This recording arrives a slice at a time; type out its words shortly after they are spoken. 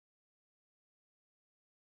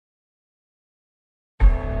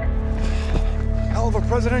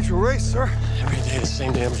presidential race, sir. Every day the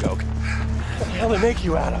same damn joke. What the hell they make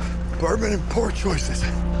you out of? Bourbon and poor choices.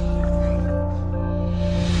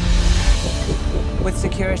 With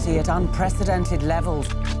security at unprecedented levels,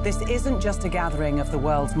 this isn't just a gathering of the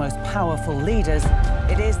world's most powerful leaders,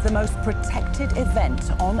 it is the most protected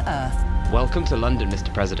event on Earth. Welcome to London,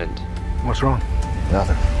 Mr. President. What's wrong?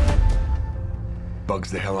 Nothing.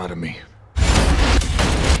 Bugs the hell out of me.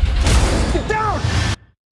 Get down!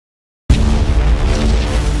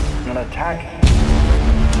 An attack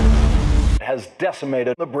has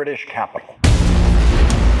decimated the British capital.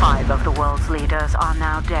 5 of the world's leaders are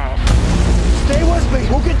now dead. Stay with me.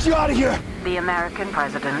 We'll get you out of here. The American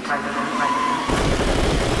president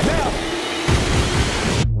Now!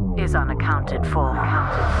 is unaccounted for.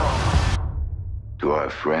 To our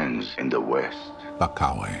friends in the West,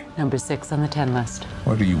 Bakawe. Number 6 on the 10 list.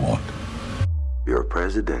 What do you want? your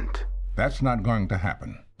president. That's not going to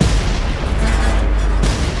happen. Then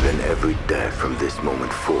every death from this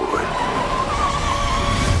moment forward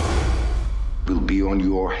will be on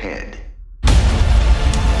your head.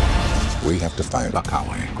 We have to find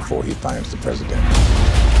Bakawe before he finds the president.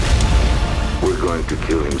 We're going to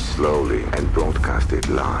kill him slowly and broadcast it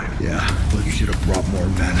live. Yeah, well, you should have brought more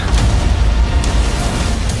men.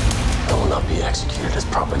 I will not be executed as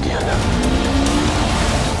propaganda.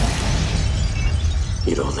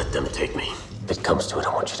 You don't let them take me. If it comes to it,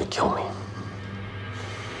 I want you to kill me.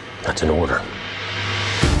 That's an order.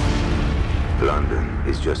 London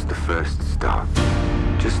is just the first stop.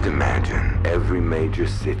 Just imagine every major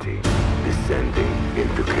city descending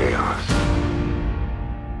into chaos.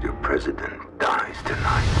 Your president dies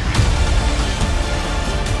tonight.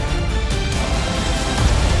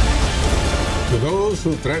 To those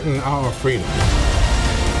who threaten our freedom,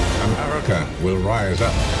 America will rise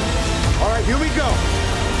up. All right, here we go.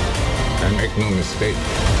 And make no mistake,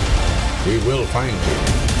 we will find you.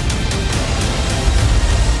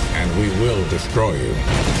 And we will destroy you.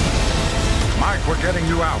 Mike, we're getting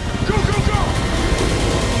you out. Go, go, go!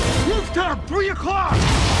 Rooftop, 3 o'clock!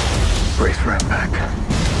 Brace right back.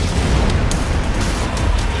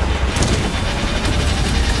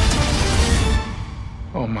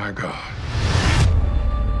 Oh my God.